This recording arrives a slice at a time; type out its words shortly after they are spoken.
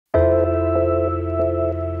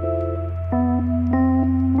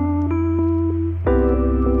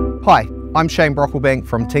Hi, I'm Shane Brocklebank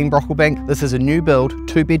from Team Brocklebank. This is a new build,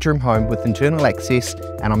 2-bedroom home with internal access,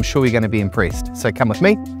 and I'm sure you're going to be impressed. So come with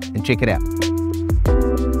me and check it out.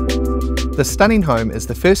 The stunning home is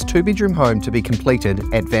the first 2-bedroom home to be completed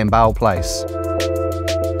at Van Baal Place.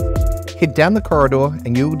 Head down the corridor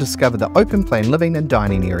and you will discover the open plan living and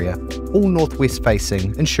dining area, all northwest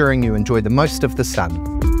facing, ensuring you enjoy the most of the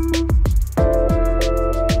sun.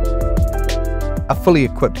 A fully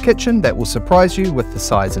equipped kitchen that will surprise you with the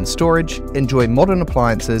size and storage, enjoy modern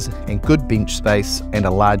appliances and good bench space and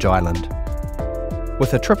a large island.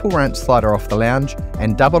 With a triple range slider off the lounge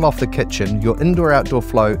and double off the kitchen, your indoor-outdoor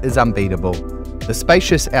flow is unbeatable. The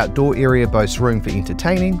spacious outdoor area boasts room for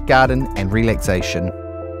entertaining, garden and relaxation.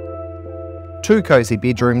 2 cosy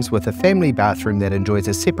bedrooms with a family bathroom that enjoys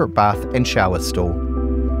a separate bath and shower stall.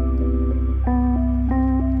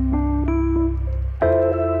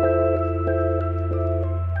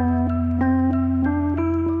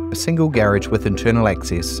 A single garage with internal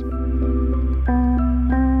access.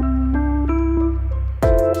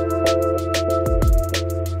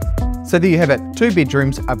 So there you have it, 2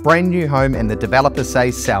 bedrooms, a brand new home, and the developer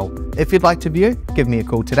says sell. If you'd like to view, give me a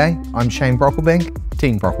call today. I'm Shane Brocklebank,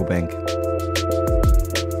 Team Brocklebank.